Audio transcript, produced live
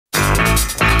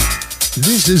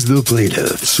This is the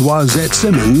plaintiff, Swazette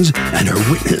Simmons, and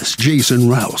her witness, Jason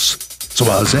Rouse.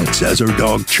 Swazette says her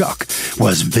dog, Chuck,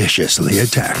 was viciously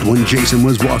attacked when Jason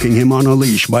was walking him on a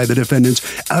leash by the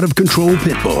defendant's out-of-control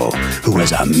pit bull, who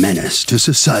is a menace to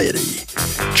society.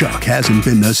 Chuck hasn't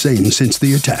been the same since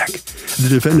the attack. The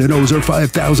defendant owes her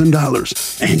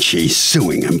 $5,000, and she's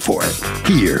suing him for it,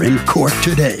 here in court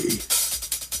today.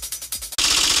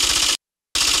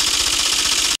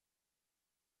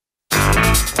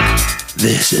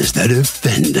 This is the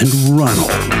defendant, Ronald.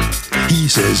 He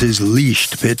says his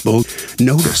leashed pit bull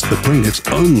noticed the plaintiff's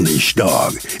unleashed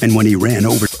dog, and when he ran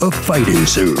over, a fight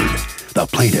ensued. The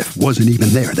plaintiff wasn't even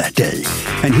there that day,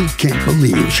 and he can't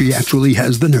believe she actually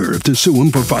has the nerve to sue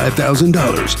him for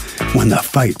 $5,000 when the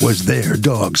fight was their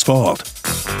dog's fault.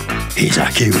 He's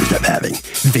accused of having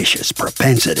vicious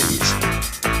propensities.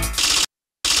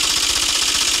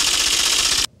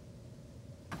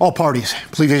 All parties,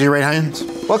 please raise your right hands.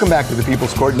 Welcome back to the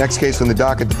People's Court. Next case on the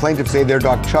docket. The plaintiffs say their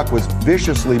dog Chuck was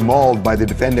viciously mauled by the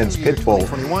defendant's pit bull,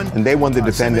 and they want the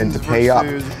defendant to pay up.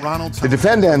 The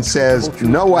defendant says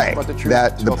no way,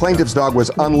 that the plaintiff's dog was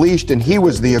unleashed and he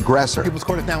was the aggressor.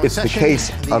 It's the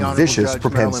case of vicious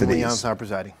propensities.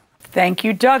 Thank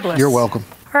you, Douglas. You're welcome.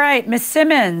 All right, Ms.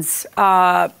 Simmons,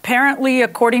 apparently,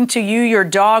 according to you, your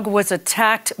dog was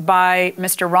attacked by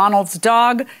Mr. Ronald's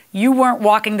dog. You weren't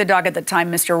walking the dog at the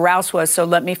time, Mr. Rouse was, so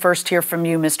let me first hear from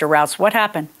you, Mr. Rouse. What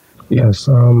happened? Yes,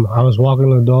 I was walking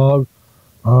the dog.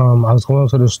 I was going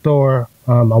to the store.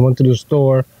 I went to the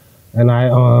store, and I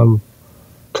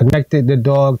connected the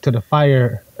dog to the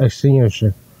fire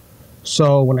extinguisher.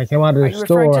 So when I came out of the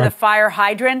store... Are you referring to the fire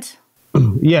hydrant?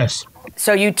 Yes.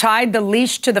 So you tied the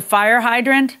leash to the fire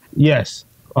hydrant? Yes.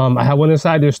 I went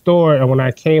inside the store, and when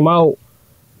I came out,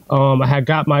 I had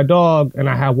got my dog, and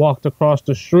I had walked across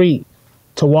the street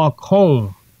to walk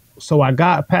home. So I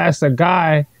got past a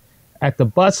guy at the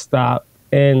bus stop,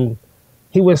 and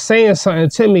he was saying something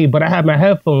to me, but I had my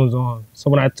headphones on. So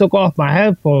when I took off my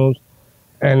headphones,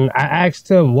 and I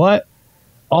asked him what,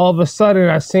 all of a sudden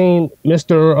I seen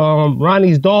Mr.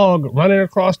 Ronnie's dog running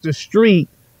across the street.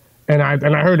 And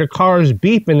I heard the cars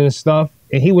beeping and stuff,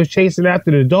 and he was chasing after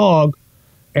the dog,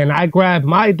 and I grabbed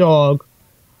my dog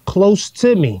close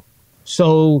to me.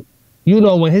 So, you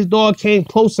know, when his dog came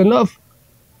close enough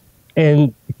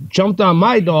and jumped on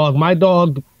my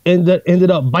dog ended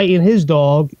up biting his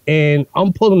dog, and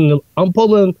I'm pulling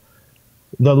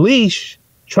the leash,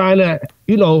 trying to,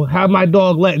 you know, have my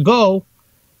dog let go,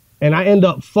 and I end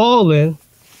up falling,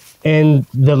 and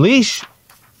the leash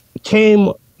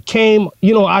came,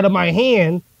 you know, out of my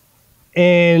hand,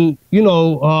 and, you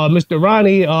know, Mr.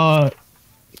 Ronnie,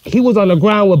 he was on the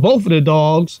ground with both of the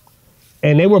dogs,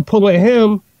 and they were pulling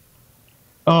him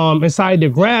inside the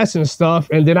grass and stuff,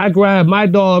 and then I grabbed my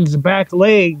dog's back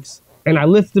legs, and I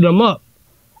lifted him up,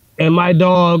 and my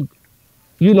dog,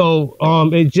 you know,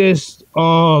 it just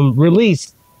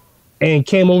released and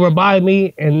came over by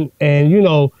me, and you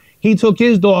know, he took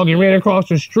his dog and ran across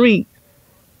the street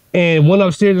and went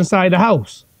upstairs inside the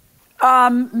house.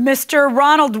 Mr.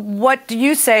 Ronald, what do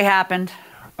you say happened?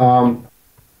 Your Honor,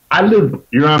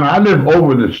 I live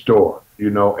over the store, you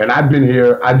know, and I've been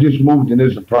here. I just moved in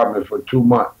this apartment for 2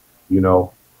 months, you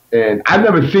know, and I've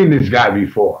never seen this guy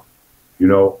before, you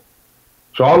know.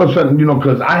 So all of a sudden, you know,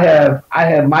 because I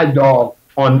have my dog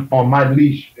on my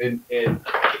leash, and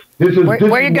this is where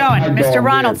are you going, Mr.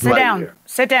 Ronald? Sit down. Here.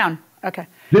 Sit down. Okay.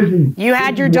 You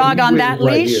had your dog on that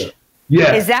leash? Right.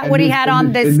 Yes. Is that what he had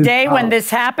on this day when this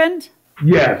happened?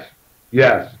 Yes.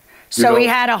 Yes. So he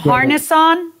had a harness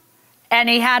on and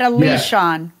he had a leash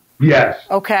on? Yes.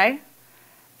 Okay.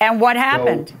 And what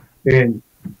happened? And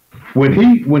when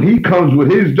he comes with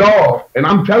his dog, and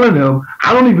I'm telling him,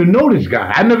 I don't even know this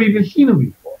guy. I've never even seen him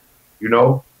before, you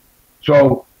know?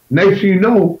 So next thing you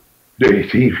know,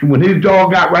 when his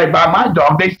dog got right by my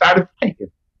dog, they started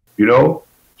fighting, you know?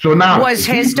 So now... Was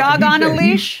his dog on a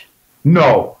leash?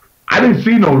 No. I didn't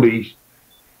see no leash,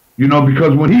 you know,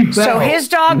 because when he fell... So his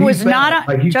dog was not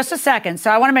on... Just a second. So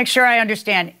I want to make sure I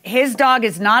understand. His dog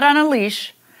is not on a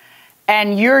leash,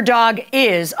 and your dog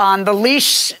is on the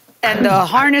leash and the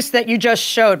harness that you just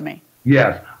showed me.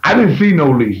 Yes. I didn't see no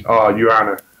leash, Your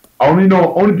Honor.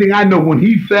 Only thing I know, when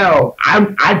he fell,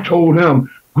 I told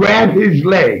him, grab his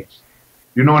legs.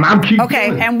 You know, and I'm keeping...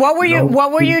 Okay, and what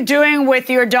were you doing with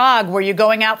your dog? Were you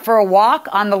going out for a walk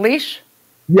on the leash?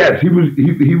 Yes, he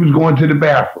was going to the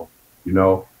bathroom, you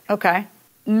know. Okay.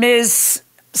 Ms.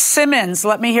 Simmons,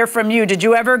 let me hear from you. Did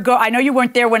you ever go, I know you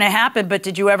weren't there when it happened, but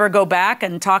did you ever go back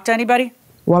and talk to anybody?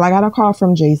 Well, I got a call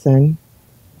from Jason.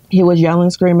 He was yelling,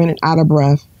 screaming, and out of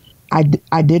breath.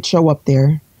 I did show up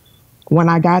there. When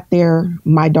I got there,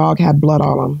 my dog had blood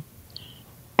on him.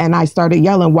 And I started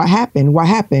yelling, what happened? What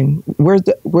happened? Where's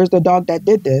the dog that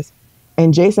did this?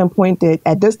 And Jason pointed,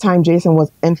 at this time, Jason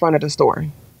was in front of the store.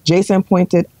 Jason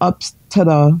pointed up to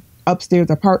the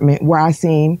upstairs apartment where I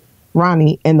seen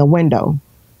Ronnie in the window.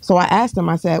 So I asked him,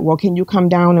 I said, well, can you come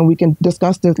down and we can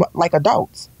discuss this like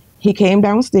adults? He came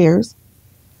downstairs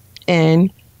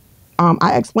and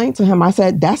I explained to him, I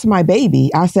said, that's my baby.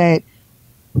 I said,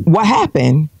 what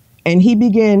happened? And he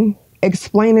began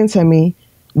explaining to me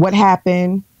what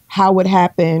happened, how it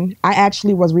happened. I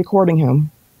actually was recording him,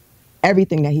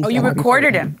 everything that he said. Oh, you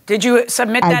recorded him. Did you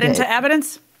submit that into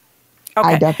evidence? Okay.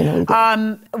 I definitely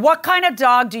did. What kind of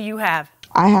dog do you have?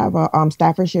 I have a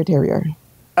Staffordshire Terrier.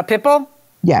 A pit bull?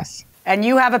 Yes. And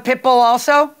you have a pit bull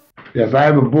also? Yes, I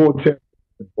have a bull terrier.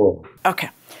 Okay.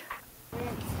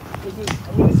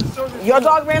 Your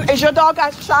dog is your dog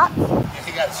got shot? Yes,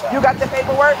 he got shot. You got the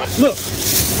paperwork? Look,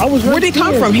 I was Where'd he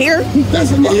come from? Here?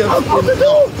 That's in the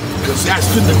because I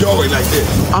stood in the doorway like this.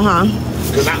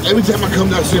 Because every time I come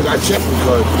downstairs, I check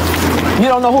because You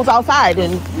don't know who's outside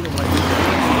and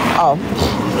oh.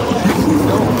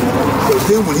 But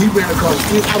then when he ran across the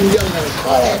street, I'm yelling at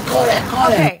him, call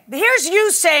that. Okay, here's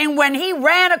you saying when he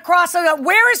ran across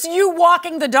where is you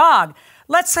walking the dog?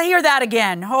 Let's hear that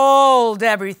again. Hold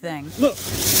everything. Look,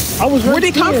 I was Where'd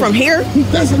he come from? Here?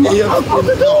 That's in the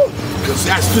because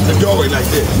I stood in the doorway like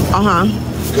this.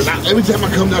 Because every time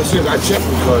I come downstairs, I check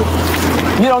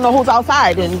because You don't know who's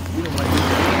outside and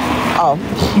oh.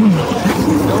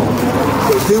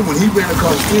 But then when he ran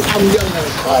across the street, I'm yelling at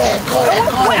him, call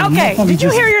that. Wait, okay, did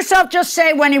you hear yourself just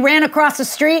say when he ran across the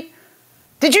street?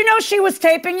 Did you know she was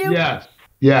taping you? Yes.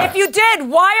 Yeah. If you did,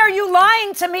 why are you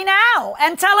lying to me now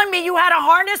and telling me you had a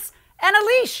harness and a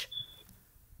leash?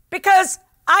 Because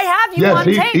I have you on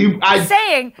tape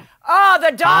saying, oh,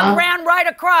 the dog ran right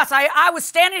across. I was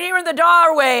standing here in the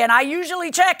doorway and I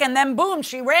usually check and then boom,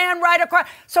 she ran right across.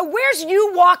 So where's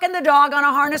you walking the dog on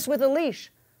a harness with a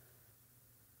leash?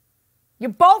 You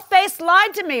bold-faced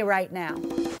lied to me right now.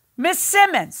 Miss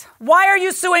Simmons, why are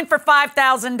you suing for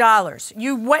 $5,000?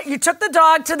 You took the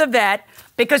dog to the vet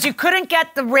because you couldn't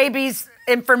get the rabies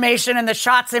information and the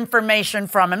shots information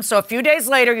from him. So a few days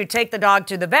later, you take the dog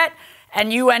to the vet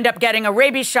and you end up getting a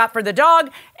rabies shot for the dog,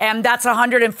 and that's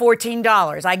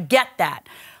 $114. I get that.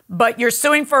 But you're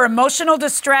suing for emotional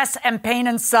distress and pain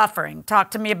and suffering.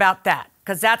 Talk to me about that,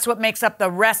 because that's what makes up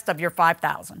the rest of your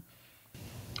 $5,000.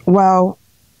 Well,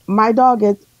 my dog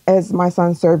is my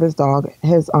son's service dog,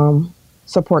 his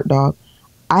support dog.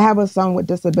 I have a son with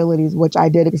disabilities, which I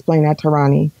did explain that to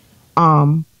Ronnie.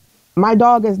 My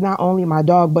dog is not only my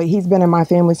dog, but he's been in my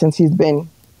family since he's been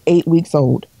 8 weeks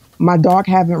old. My dog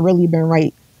haven't really been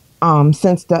right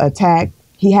since the attack.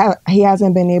 He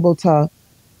hasn't been able to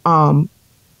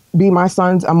be my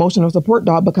son's emotional support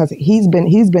dog because he's been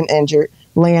injured,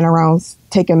 laying around,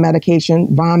 taking medication,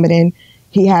 vomiting.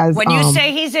 He has. When you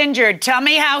say he's injured, tell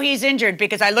me how he's injured,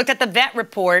 because I looked at the vet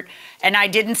report and I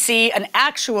didn't see an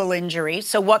actual injury.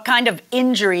 So what kind of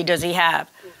injury does he have?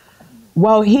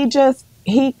 Well, he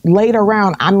laid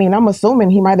around. I mean, I'm assuming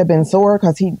he might have been sore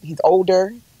because he's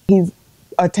older. He's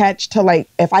attached to, like,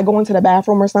 if I go into the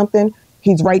bathroom or something,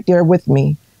 he's right there with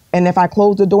me. And if I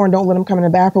close the door and don't let him come in the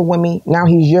bathroom with me, now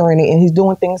he's urinating and he's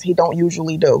doing things he don't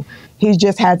usually do. He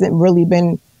just hasn't really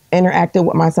been interacting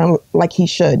with my son like he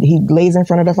should. He lays in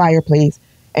front of the fireplace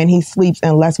and he sleeps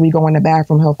unless we go in the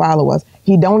bathroom. He'll follow us.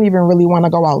 He don't even really want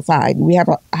to go outside. We have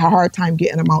a hard time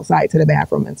getting him outside to the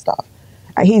bathroom and stuff.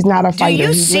 He's not a fighter. Do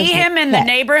you see him in the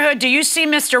neighborhood? Do you see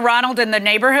Mr. Ronald in the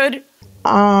neighborhood?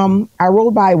 I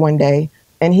rode by one day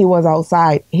and he was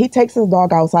outside. He takes his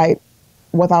dog outside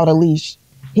without a leash.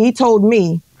 He told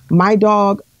me my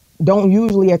dog don't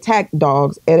usually attack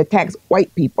dogs. It attacks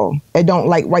white people. It don't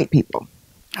like white people.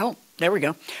 Oh, there we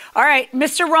go. All right,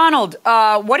 Mr. Ronald,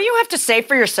 what do you have to say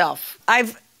for yourself?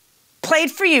 I've played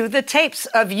for you the tapes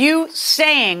of you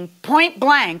saying point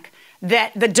blank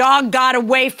that the dog got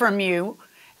away from you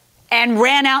and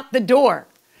ran out the door.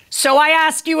 So I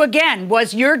ask you again,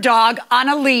 was your dog on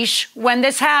a leash when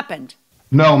this happened?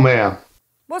 No, ma'am.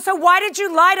 Well, so why did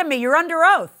you lie to me? You're under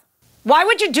oath. Why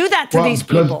would you do that to these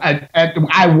people?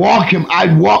 I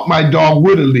walk my dog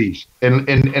with a leash. And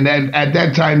at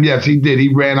that time, yes, he did.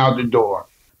 He ran out the door.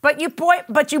 But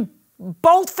you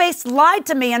bold-faced lied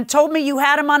to me and told me you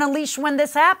had him on a leash when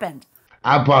this happened.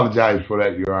 I apologize for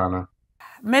that, Your Honor.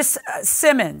 Miss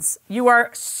Simmons, you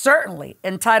are certainly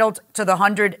entitled to the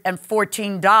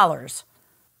 $114.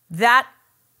 That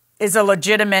is a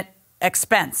legitimate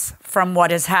expense from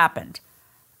what has happened.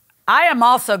 I am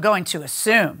also going to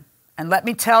assume, and let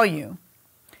me tell you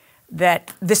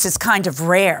that this is kind of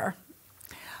rare,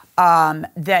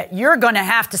 that you're going to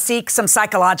have to seek some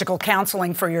psychological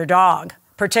counseling for your dog,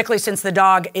 particularly since the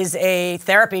dog is a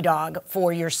therapy dog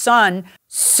for your son.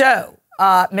 So,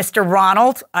 Mr.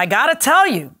 Ronald, I got to tell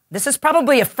you, this is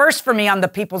probably a first for me on the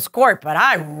People's Court, but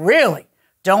I really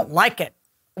don't like it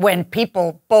when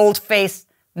people bold-faced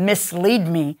mislead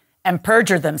me and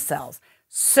perjure themselves.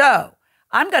 So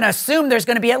I'm going to assume there's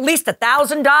going to be at least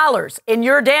 $1,000 in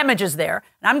your damages there.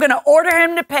 And I'm going to order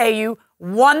him to pay you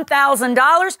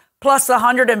 $1,000 plus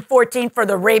 $114 for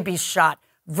the rabies shot.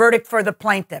 Verdict for the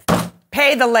plaintiff.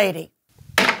 Pay the lady.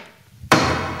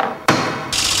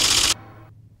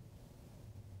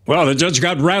 Well, the judge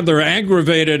got rather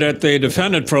aggravated at the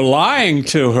defendant for lying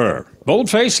to her.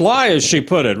 Bold-faced lie, as she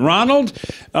put it. Ronald,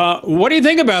 what do you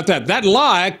think about that? That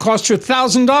lie cost you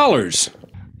 $1,000.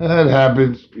 That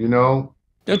happens, you know.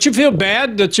 Don't you feel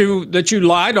bad that you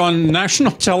lied on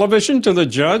national television to the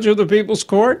judge of the People's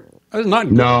Court? That's not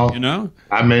good, no, you know.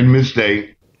 I made a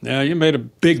mistake. Yeah, you made a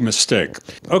big mistake.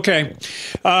 Okay.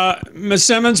 Ms.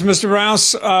 Simmons, Mr.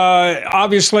 Rouse,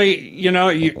 obviously, you know,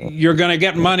 you're going to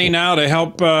get money now to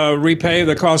help repay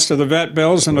the cost of the vet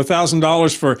bills and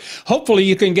 $1,000 for, hopefully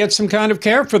you can get some kind of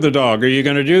care for the dog. Are you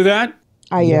going to do that?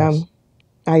 I am.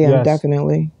 Yes.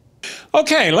 Definitely.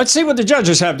 Okay, let's see what the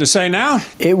judges have to say now.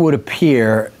 It would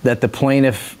appear that the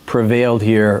plaintiff prevailed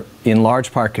here in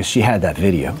large part because she had that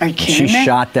video. Are you kidding me? She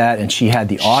shot that and she had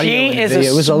the audio and She is video.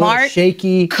 a It was a little smart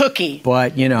shaky cookie.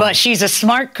 But, you know. But she's a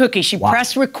smart cookie. She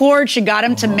pressed record. She got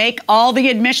him to make all the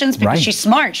admissions because she's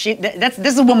smart. This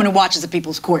is a woman who watches the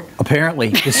People's Court. Apparently.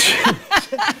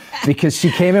 Because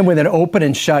she came in with an open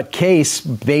and shut case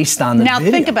based on the video.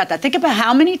 Now, think about that. Think about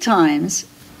how many times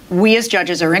we as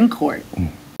judges are in court.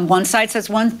 One side says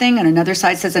one thing and another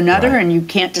side says another, and you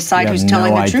can't decide who's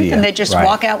telling the truth, and they just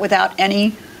walk out without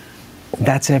any.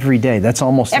 That's every day. That's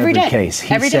almost every case.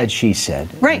 He said, she said.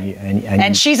 Right.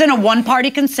 And she's in a one-party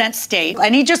consent state,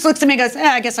 and he just looks at me and goes,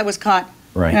 I guess I was caught.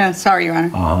 Right. Yeah, sorry, Your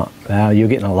Honor. Well, you're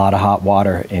getting a lot of hot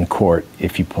water in court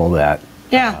if you pull that.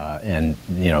 Yeah. And,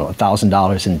 you know,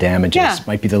 $1,000 in damages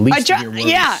might be the least of your worries.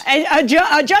 Yeah, a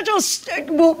judge will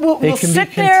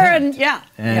sit there and,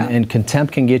 And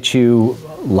contempt can get you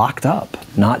locked up,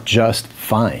 not just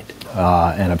fined.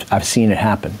 And I've seen it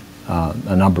happen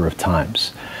a number of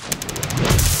times.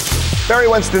 Barry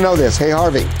wants to know this. Hey,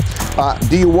 Harvey,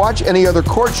 do you watch any other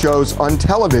court shows on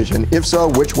television? If so,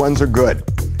 which ones are good?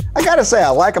 I gotta say, I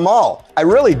like them all. I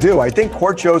really do. I think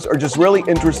court shows are just really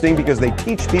interesting because they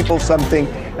teach people something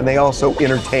and they also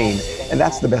entertain. And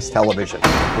that's the best television.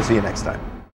 We'll see you next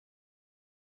time.